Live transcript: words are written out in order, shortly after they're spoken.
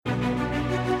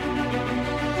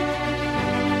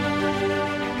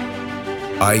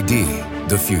ID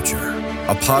the Future,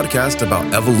 a podcast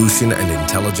about evolution and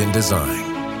intelligent design.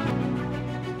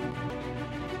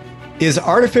 Is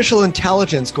artificial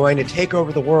intelligence going to take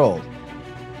over the world?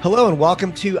 Hello and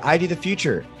welcome to ID the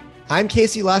Future. I'm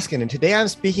Casey Luskin, and today I'm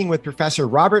speaking with Professor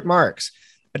Robert Marks,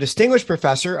 a distinguished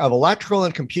professor of electrical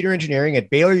and computer engineering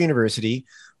at Baylor University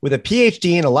with a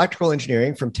PhD in electrical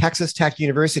engineering from Texas Tech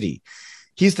University.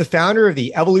 He's the founder of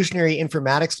the Evolutionary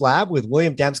Informatics Lab with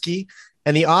William Dembski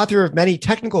and the author of many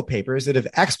technical papers that have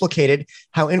explicated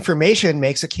how information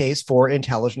makes a case for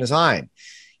intelligent design.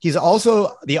 He's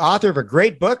also the author of a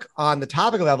great book on the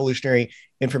topic of evolutionary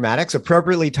informatics,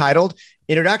 appropriately titled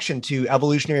Introduction to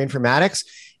Evolutionary Informatics.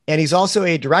 And he's also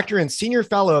a director and senior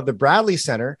fellow of the Bradley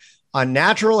Center on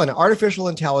Natural and Artificial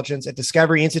Intelligence at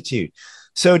Discovery Institute.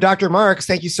 So, Dr. Marks,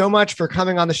 thank you so much for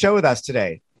coming on the show with us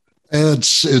today.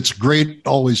 It's great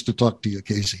always to talk to you,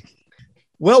 Casey.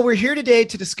 Well, we're here today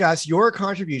to discuss your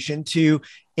contribution to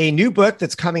a new book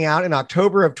that's coming out in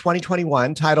October of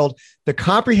 2021 titled The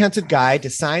Comprehensive Guide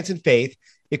to Science and Faith,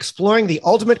 Exploring the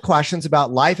Ultimate Questions About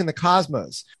Life in the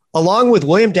Cosmos. Along with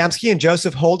William Dembski and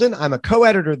Joseph Holden, I'm a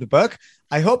co-editor of the book.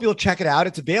 I hope you'll check it out.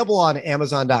 It's available on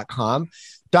Amazon.com.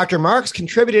 Dr. Marks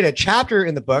contributed a chapter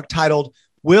in the book titled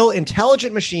Will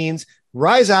Intelligent Machines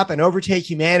Rise Up and Overtake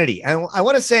Humanity? And I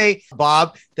want to say,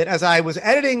 Bob, that as I was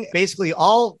editing basically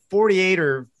all 48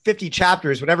 or 50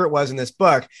 chapters, whatever it was in this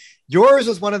book, yours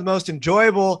was one of the most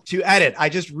enjoyable to edit. I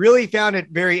just really found it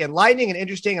very enlightening and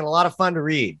interesting and a lot of fun to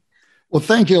read. Well,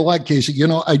 thank you a lot, Casey. You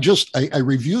know, I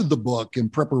reviewed the book in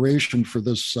preparation for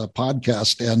this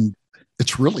podcast, and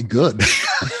it's really good.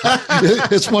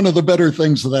 It's one of the better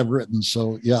things that I've written.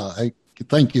 So, yeah,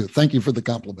 thank you. Thank you for the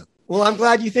compliment. Well, I'm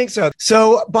glad you think so.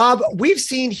 So, Bob, we've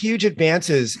seen huge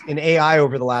advances in AI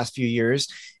over the last few years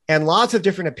and lots of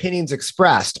different opinions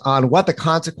expressed on what the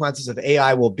consequences of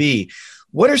AI will be.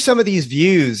 What are some of these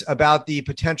views about the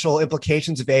potential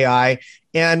implications of AI,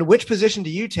 and which position do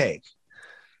you take?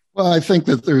 Well, I think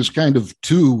that there's kind of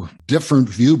two different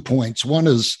viewpoints. One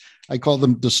is, I call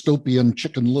them dystopian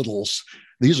chicken littles.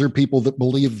 These are people that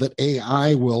believe that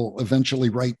AI will eventually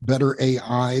write better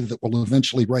AI, that will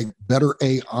eventually write better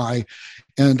AI,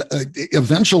 and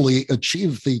eventually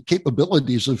achieve the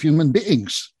capabilities of human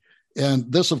beings. And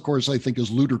this, of course, I think is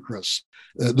ludicrous.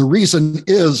 The reason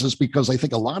is because I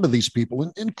think a lot of these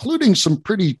people, including some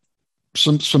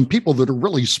people that are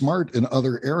really smart in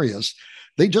other areas,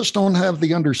 they just don't have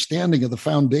the understanding of the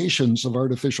foundations of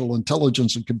artificial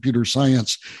intelligence and computer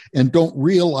science and don't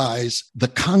realize the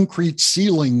concrete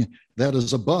ceiling that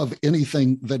is above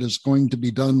anything that is going to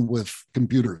be done with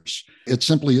computers. It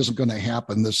simply isn't going to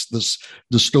happen, this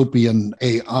dystopian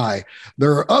AI.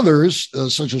 There are others,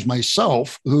 such as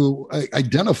myself, who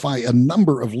identify a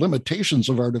number of limitations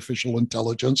of artificial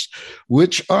intelligence,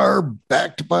 which are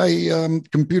backed by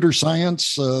computer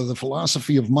science, the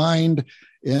philosophy of mind,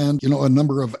 and, a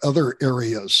number of other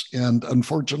areas. And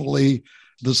unfortunately,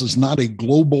 this is not a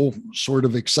global sort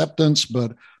of acceptance,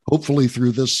 but hopefully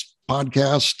through this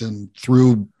podcast and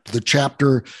through the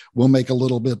chapter, we'll make a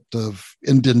little bit of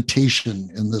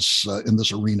indentation in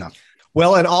this arena.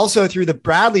 Well, and also through the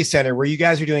Bradley Center, where you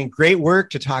guys are doing great work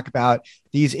to talk about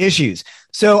these issues.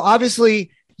 So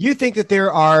obviously, you think that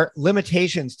there are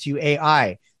limitations to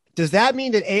AI. Does that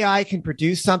mean that AI can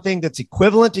produce something that's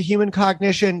equivalent to human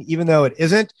cognition, even though it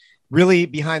isn't really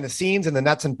behind the scenes and the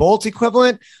nuts and bolts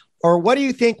equivalent? Or what do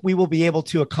you think we will be able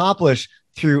to accomplish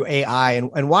through AI?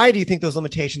 And why do you think those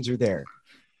limitations are there?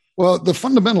 Well, the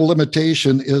fundamental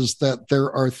limitation is that there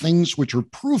are things which are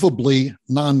provably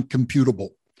non-computable.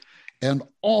 And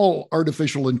all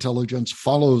artificial intelligence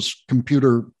follows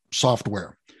computer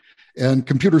software. And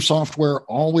computer software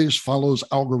always follows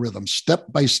algorithms,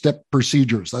 step-by-step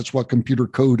procedures. That's what computer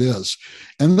code is.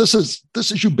 And this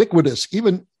is ubiquitous.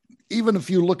 Even if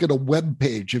you look at a web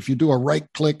page, if you do a right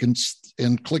click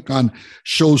and click on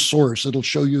show source, it'll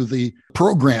show you the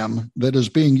program that is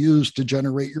being used to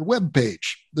generate your web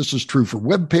page. This is true for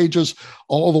web pages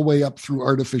all the way up through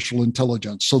artificial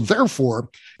intelligence. So therefore,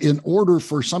 in order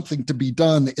for something to be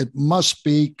done, it must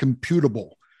be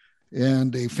computable.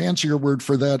 And a fancier word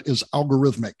for that is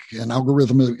algorithmic. An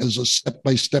algorithm is a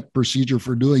step-by-step procedure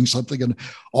for doing something. And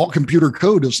all computer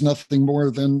code is nothing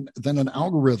more than an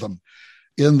algorithm.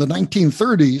 In the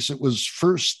 1930s, it was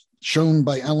first shown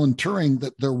by Alan Turing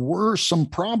that there were some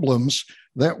problems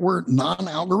that were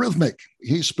non-algorithmic.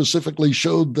 He specifically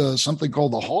showed something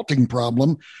called the halting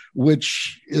problem,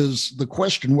 which is the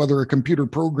question whether a computer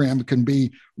program can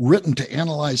be written to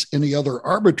analyze any other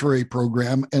arbitrary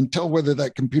program and tell whether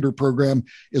that computer program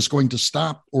is going to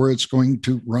stop or it's going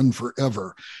to run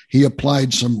forever. He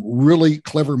applied some really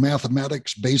clever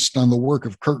mathematics based on the work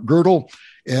of Kurt Gödel,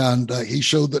 and he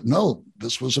showed that no,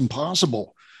 this was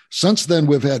impossible. Since then,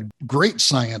 we've had great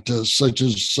scientists such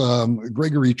as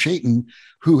Gregory Chaitin,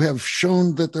 who have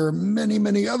shown that there are many,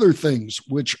 many other things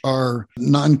which are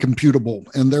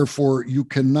non-computable, and therefore you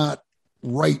cannot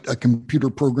write a computer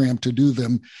program to do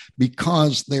them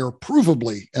because they are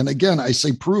provably, and again, I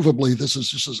say provably, this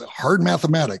is hard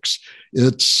mathematics.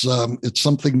 It's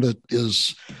something that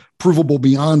is provable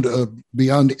beyond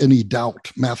any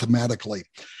doubt mathematically.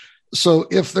 So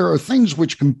if there are things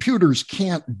which computers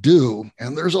can't do,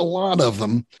 and there's a lot of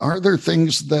them, are there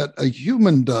things that a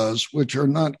human does which are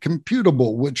not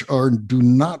computable, which do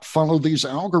not follow these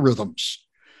algorithms?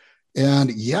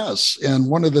 And yes, and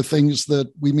one of the things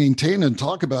that we maintain and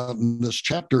talk about in this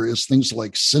chapter is things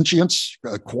like sentience,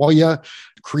 qualia,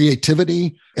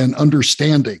 creativity, and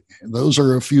understanding. Those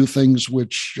are a few things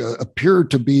which appear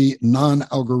to be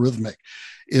non-algorithmic.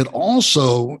 It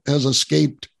also has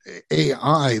escaped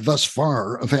AI thus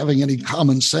far of having any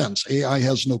common sense. AI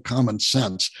has no common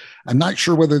sense. I'm not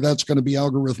sure whether that's going to be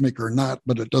algorithmic or not,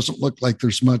 but it doesn't look like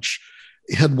there's much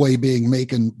headway being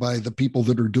made by the people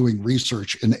that are doing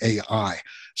research in AI.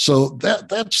 So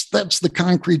that's the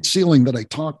concrete ceiling that I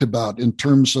talked about in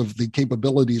terms of the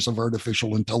capabilities of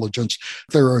artificial intelligence.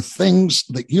 There are things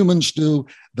that humans do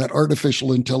that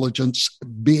artificial intelligence,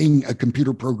 being a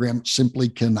computer program, simply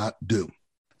cannot do.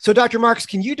 So, Dr. Marks,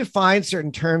 can you define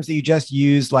certain terms that you just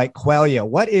used, like qualia?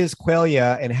 What is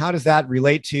qualia, and how does that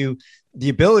relate to the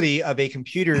ability of a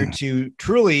computer to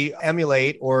truly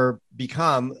emulate or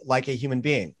become like a human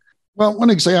being? Well,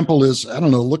 one example is,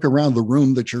 look around the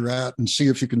room that you're at and see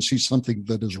if you can see something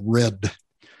that is red.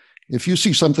 If you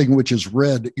see something which is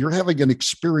red, you're having an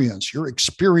experience. You're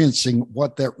experiencing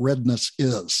what that redness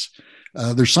is.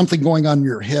 There's something going on in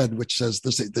your head which says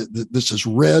this is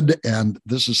red, and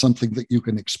this is something that you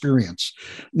can experience.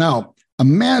 Now,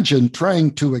 imagine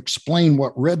trying to explain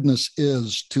what redness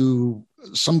is to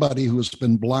somebody who has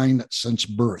been blind since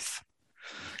birth.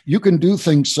 You can do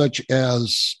things such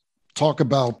as talk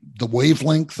about the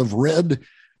wavelength of red.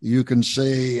 You can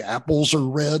say apples are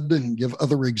red and give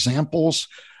other examples.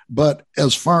 But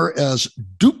as far as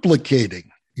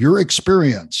duplicating your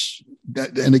experience,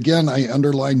 and again, I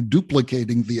underline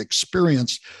duplicating the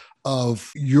experience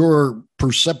of your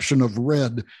perception of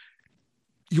red,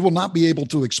 you will not be able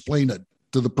to explain it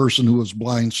to the person who is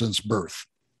blind since birth.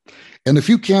 And if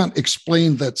you can't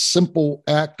explain that simple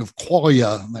act of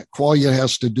qualia, that qualia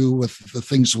has to do with the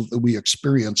things that we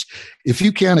experience, if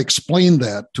you can't explain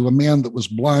that to a man that was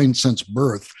blind since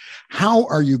birth, how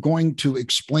are you going to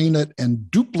explain it and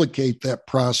duplicate that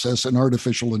process in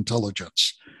artificial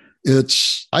intelligence?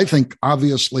 It's, I think,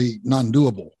 obviously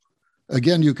non-doable.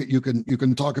 Again, you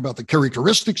can talk about the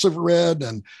characteristics of red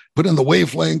and put in the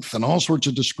wavelength and all sorts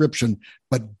of description,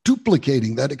 but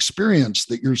duplicating that experience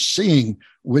that you're seeing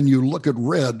when you look at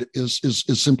red is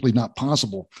simply not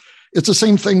possible. It's the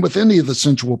same thing with any of the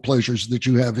sensual pleasures that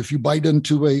you have. If you bite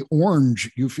into an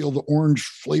orange, you feel the orange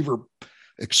flavor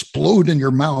explode in your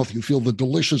mouth. You feel the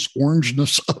delicious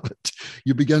orangeness of it.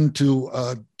 You begin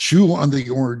to chew on the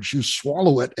orange, you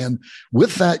swallow it. And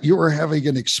with that, you are having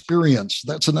an experience.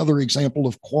 That's another example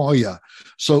of qualia.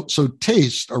 So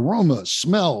taste, aroma,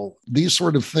 smell, these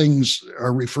sort of things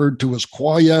are referred to as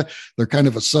qualia. They're kind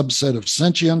of a subset of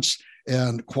sentience.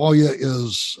 And qualia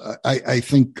is, I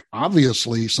think,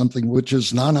 obviously something which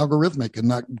is non-algorithmic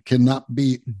and cannot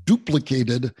be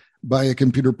duplicated by a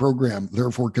computer program,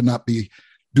 therefore cannot be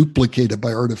duplicated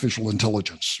by artificial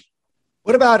intelligence.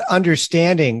 What about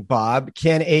understanding, Bob?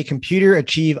 Can a computer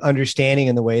achieve understanding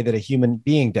in the way that a human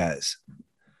being does?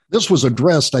 This was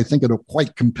addressed, I think, in a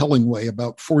quite compelling way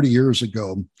about 40 years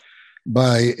ago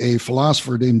by a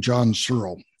philosopher named John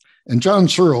Searle. And John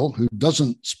Searle, who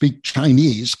doesn't speak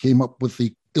Chinese, came up with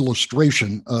the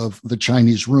illustration of the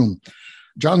Chinese room.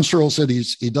 John Searle said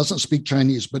he doesn't speak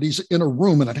Chinese, but he's in a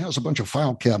room and it has a bunch of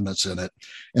file cabinets in it.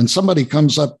 And somebody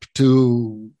comes up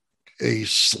to a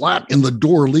slot in the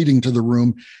door leading to the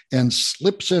room and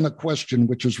slips in a question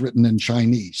which is written in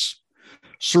Chinese.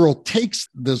 Searle takes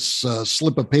this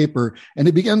slip of paper and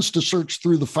he begins to search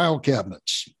through the file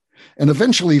cabinets. And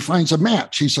eventually he finds a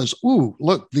match. He says, ooh,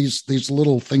 look, these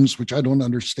little things which I don't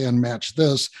understand match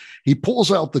this. He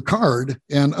pulls out the card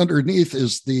and underneath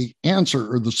is the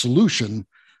answer or the solution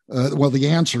the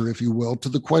answer, if you will, to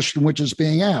the question which is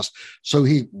being asked. So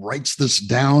he writes this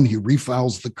down, he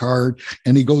refiles the card,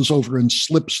 and he goes over and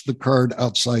slips the card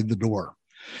outside the door.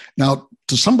 Now,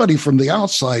 to somebody from the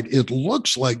outside, it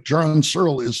looks like John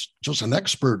Searle is just an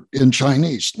expert in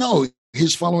Chinese. No,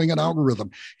 he's following an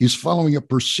algorithm. He's following a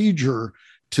procedure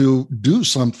to do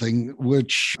something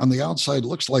which on the outside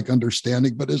looks like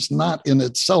understanding, but is not in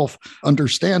itself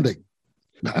understanding.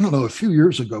 I don't know, a few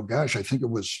years ago, gosh, I think it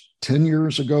was 10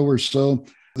 years ago or so,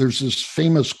 there's this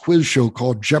famous quiz show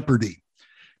called Jeopardy!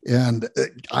 And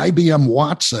IBM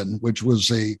Watson, which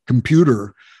was a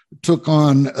computer, took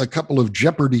on a couple of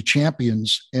Jeopardy!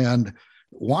 Champions, and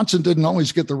Watson didn't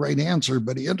always get the right answer,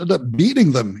 but he ended up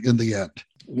beating them in the end.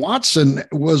 Watson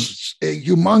was a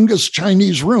humongous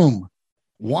Chinese room.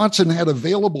 Watson had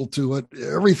available to it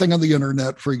everything on the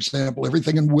internet, for example,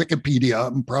 everything in Wikipedia,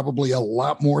 and probably a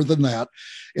lot more than that.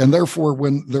 And therefore,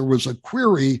 when there was a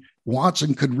query,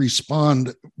 Watson could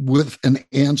respond with an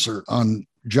answer on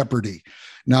Jeopardy!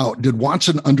 Now, did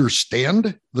Watson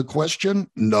understand the question?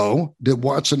 No. Did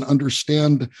Watson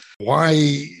understand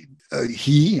why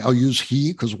I'll use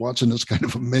he because Watson is kind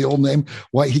of a male name,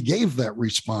 why he gave that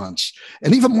response?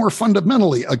 And even more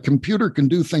fundamentally, a computer can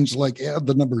do things like add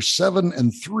the number 7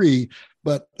 and 3,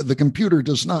 but the computer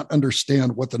does not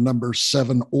understand what the number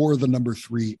 7 or the number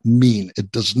 3 mean.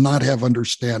 It does not have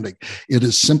understanding. It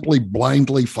is simply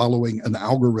blindly following an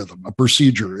algorithm, a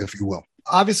procedure, if you will.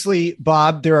 Obviously,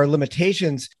 Bob, there are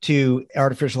limitations to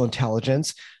artificial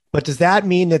intelligence, but does that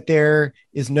mean that there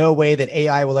is no way that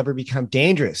AI will ever become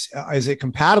dangerous? Is it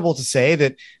compatible to say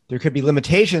that there could be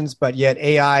limitations, but yet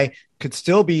AI could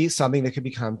still be something that could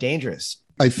become dangerous?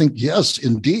 I think, yes,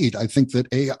 indeed. I think that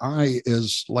AI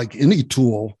is like any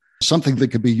tool, something that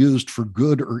could be used for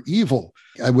good or evil.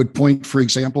 I would point, for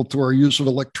example, to our use of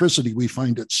electricity. We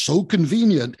find it so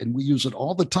convenient and we use it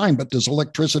all the time, but does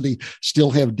electricity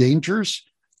still have dangers?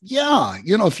 Yeah.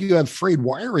 If you have frayed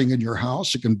wiring in your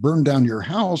house, it can burn down your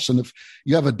house. And if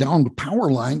you have a downed power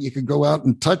line, you can go out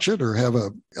and touch it, or have a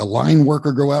line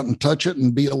worker go out and touch it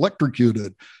and be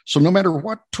electrocuted. So no matter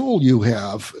what tool you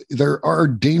have, there are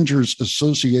dangers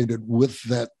associated with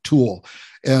that tool.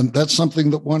 And that's something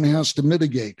that one has to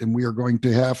mitigate. And we are going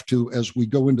to have to, as we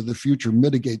go into the future,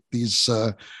 mitigate these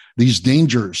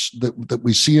dangers that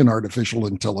we see in artificial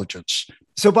intelligence.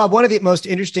 So, Bob, one of the most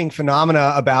interesting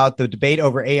phenomena about the debate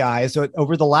over AI is that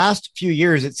over the last few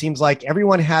years, it seems like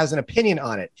everyone has an opinion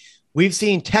on it. We've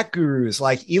seen tech gurus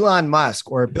like Elon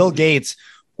Musk or Bill Gates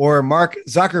or Mark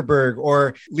Zuckerberg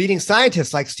or leading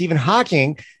scientists like Stephen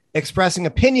Hawking expressing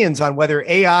opinions on whether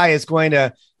AI is going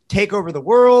to take over the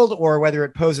world or whether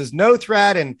it poses no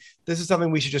threat. And this is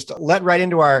something we should just let right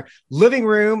into our living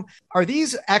room. Are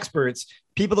these experts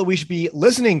people that we should be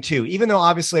listening to, even though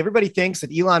obviously everybody thinks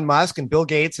that Elon Musk and Bill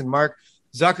Gates and Mark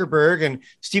Zuckerberg and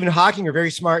Stephen Hawking are very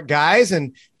smart guys,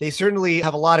 and they certainly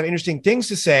have a lot of interesting things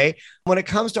to say. When it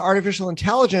comes to artificial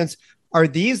intelligence, are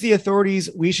these the authorities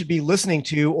we should be listening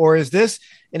to, or is this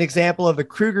an example of the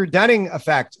Kruger-Dunning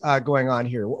effect going on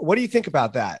here? What do you think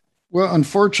about that? Well,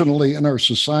 unfortunately, in our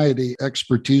society,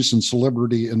 expertise and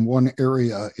celebrity in one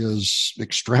area is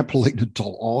extrapolated to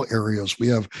all areas. We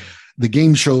have the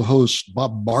game show host,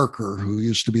 Bob Barker, who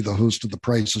used to be the host of The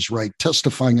Price is Right,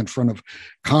 testifying in front of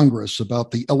Congress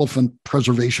about the Elephant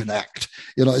Preservation Act.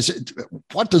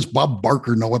 What does Bob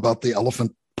Barker know about the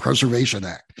Elephant Preservation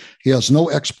Act? He has no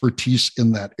expertise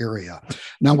in that area.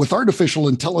 Now, with artificial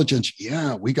intelligence,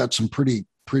 we got some pretty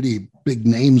big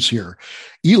names here.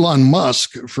 Elon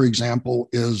Musk, for example,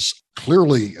 is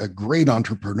clearly a great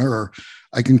entrepreneur.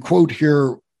 I can quote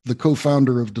here the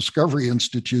co-founder of Discovery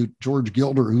Institute, George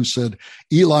Gilder, who said,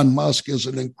 Elon Musk is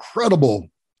an incredible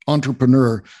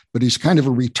entrepreneur, but he's kind of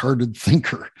a retarded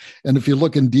thinker. And if you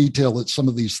look in detail at some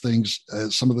of these things,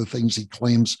 some of the things he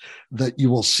claims, that you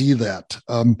will see that.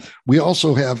 We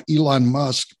also have Elon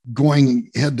Musk going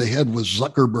head to head with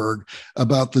Zuckerberg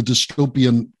about the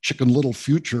dystopian Chicken Little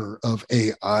future of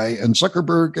AI. And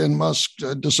Zuckerberg and Musk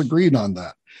disagreed on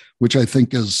that, which I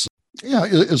think is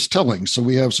telling. So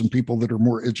we have some people that are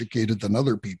more educated than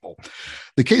other people.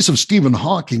 The case of Stephen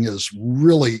Hawking is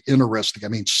really interesting. I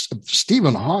mean,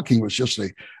 Stephen Hawking was just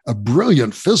a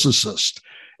brilliant physicist.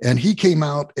 And he came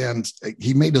out and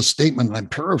he made a statement, and I'm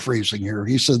paraphrasing here.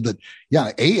 He said that,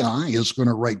 AI is going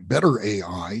to write better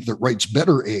AI, that writes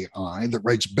better AI, that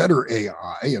writes better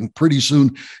AI. And pretty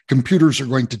soon computers are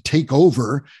going to take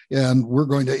over and we're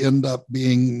going to end up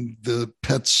being the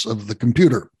pets of the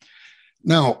computer.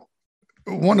 Now,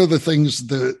 one of the things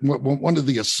one of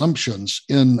the assumptions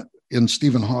in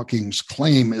Stephen Hawking's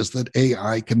claim is that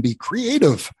AI can be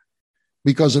creative.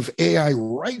 Because if AI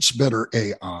writes better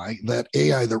AI, that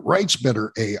AI that writes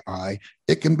better AI,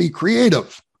 it can be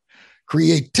creative.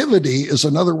 Creativity is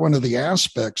another one of the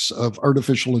aspects of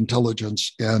artificial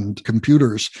intelligence and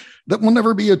computers that will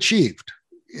never be achieved.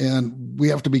 And we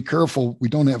have to be careful. We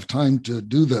don't have time to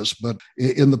do this, but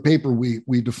in the paper,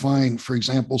 we define, for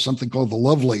example, something called the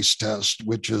Lovelace test,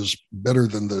 which is better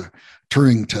than the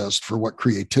Turing test for what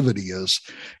creativity is.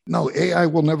 No, AI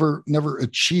will never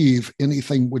achieve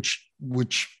anything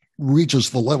which reaches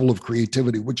the level of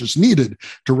creativity which is needed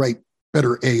to write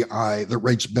better AI that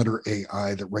writes better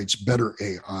AI that writes better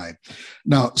AI.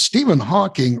 Now, Stephen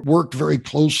Hawking worked very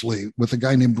closely with a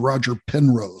guy named Roger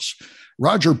Penrose.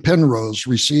 Roger Penrose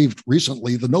received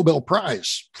recently the Nobel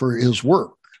Prize for his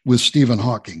work with Stephen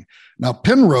Hawking. Now,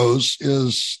 Penrose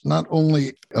is not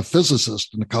only a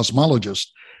physicist and a cosmologist,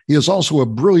 he is also a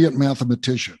brilliant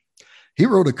mathematician. He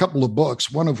wrote a couple of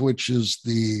books, one of which is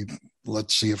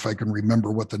let's see if I can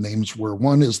remember what the names were.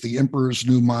 One is The Emperor's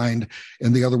New Mind,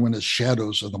 and the other one is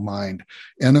Shadows of the Mind.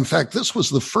 And in fact, this was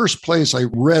the first place I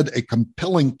read a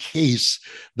compelling case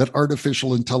that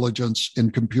artificial intelligence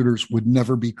and computers would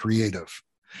never be creative,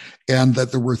 and that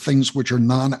there were things which are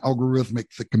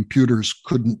non-algorithmic that computers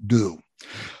couldn't do.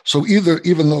 So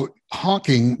even though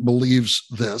Hawking believes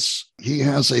this, he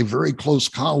has a very close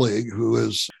colleague who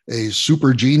is a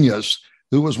super genius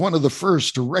who was one of the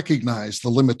first to recognize the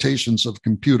limitations of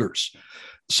computers.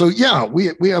 So yeah, we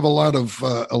have a lot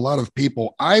of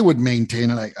people. I would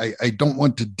maintain, and I don't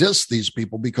want to diss these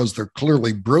people because they're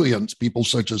clearly brilliant, people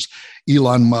such as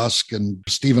Elon Musk and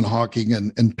Stephen Hawking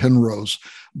and Penrose.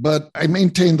 But I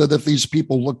maintain that if these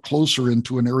people look closer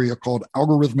into an area called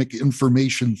algorithmic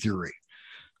information theory,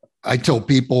 I tell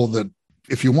people that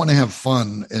if you want to have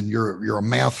fun and you're a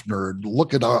math nerd,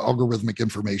 look at algorithmic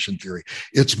information theory.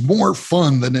 It's more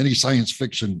fun than any science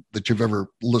fiction that you've ever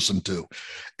listened to.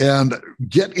 And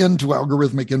get into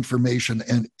algorithmic information.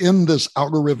 And in this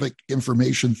algorithmic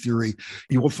information theory,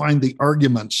 you will find the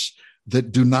arguments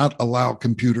that do not allow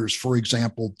computers, for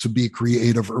example, to be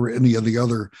creative or any of the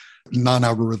other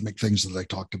non-algorithmic things that I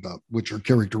talked about, which are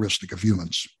characteristic of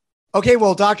humans. Okay,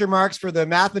 well, Dr. Marks, for the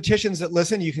mathematicians that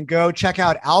listen, you can go check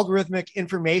out algorithmic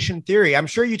information theory. I'm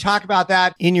sure you talk about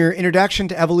that in your introduction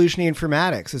to evolutionary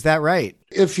informatics. Is that right?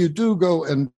 If you do go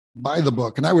and buy the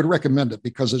book, and I would recommend it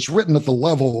because it's written at the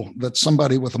level that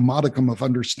somebody with a modicum of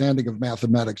understanding of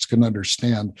mathematics can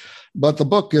understand. But the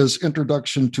book is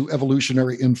Introduction to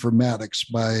Evolutionary Informatics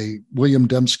by William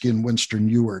Dembski and Winston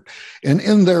Ewart. And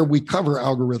in there, we cover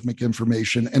algorithmic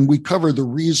information and we cover the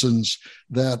reasons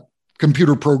that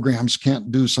computer programs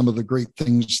can't do some of the great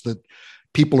things that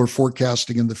people are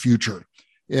forecasting in the future.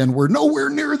 And we're nowhere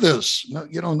near this.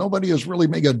 Nobody has really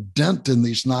made a dent in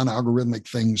these non-algorithmic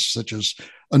things, such as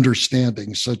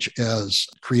understanding, such as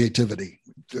creativity.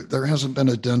 There hasn't been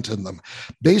a dent in them.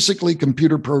 Basically,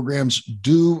 computer programs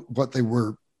do what they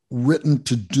were written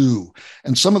to do.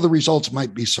 And some of the results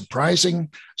might be surprising.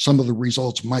 Some of the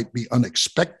results might be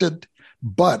unexpected,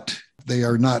 but they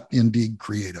are not indeed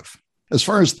creative. As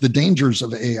far as the dangers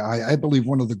of AI, I believe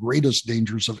one of the greatest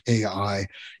dangers of AI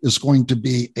is going to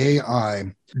be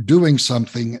AI doing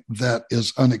something that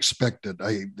is unexpected,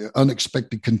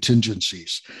 unexpected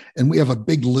contingencies. And we have a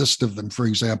big list of them, for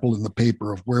example, in the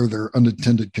paper of where there are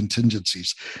unintended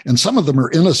contingencies. And some of them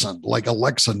are innocent, like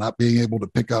Alexa not being able to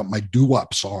pick out my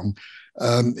doo-wop song.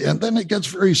 And then it gets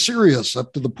very serious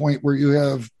up to the point where you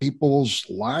have people's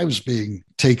lives being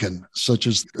taken, such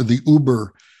as the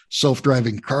Uber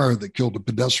self-driving car that killed a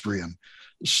pedestrian.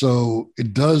 So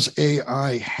does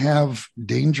AI have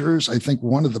dangers? I think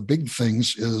one of the big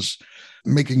things is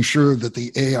making sure that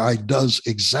the AI does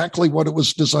exactly what it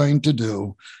was designed to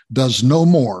do, does no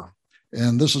more.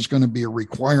 And this is going to be a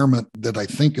requirement that I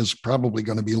think is probably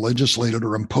going to be legislated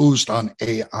or imposed on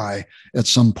AI at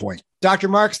some point. Dr.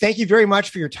 Marks, thank you very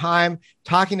much for your time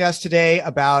talking to us today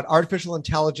about artificial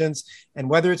intelligence and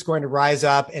whether it's going to rise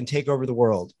up and take over the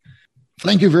world.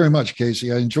 Thank you very much,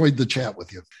 Casey. I enjoyed the chat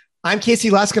with you. I'm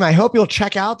Casey Luskin. I hope you'll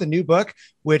check out the new book,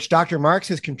 which Dr. Marks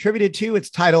has contributed to.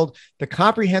 It's titled The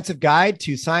Comprehensive Guide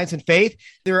to Science and Faith.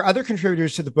 There are other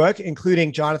contributors to the book,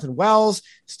 including Jonathan Wells,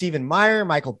 Stephen Meyer,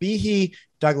 Michael Behe,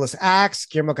 Douglas Axe,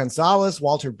 Guillermo Gonzalez,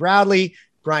 Walter Bradley,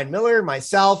 Brian Miller,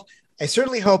 myself. I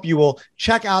certainly hope you will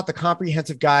check out The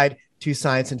Comprehensive Guide to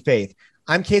Science and Faith.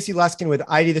 I'm Casey Luskin with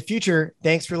ID The Future.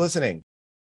 Thanks for listening.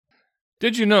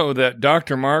 Did you know that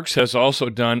Dr. Marks has also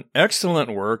done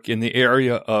excellent work in the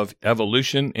area of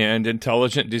evolution and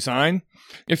intelligent design?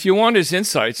 If you want his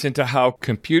insights into how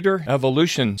computer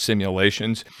evolution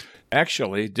simulations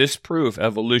actually disprove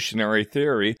evolutionary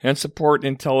theory and support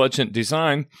intelligent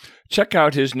design, check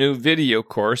out his new video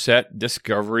course at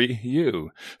Discovery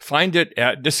U. Find it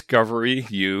at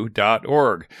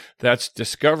discoveryu.org. That's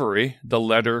discovery, the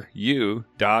letter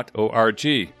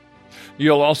U.org.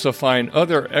 You'll also find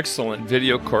other excellent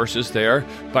video courses there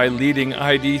by leading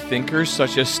ID thinkers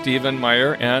such as Stephen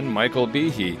Meyer and Michael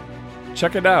Behe.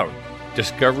 Check it out,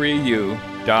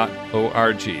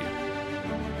 discoveryu.org.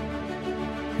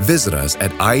 Visit us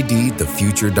at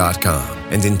idthefuture.com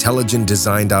and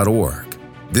intelligentdesign.org.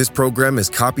 This program is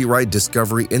copyright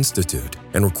Discovery Institute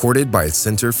and recorded by its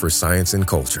Center for Science and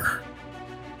Culture.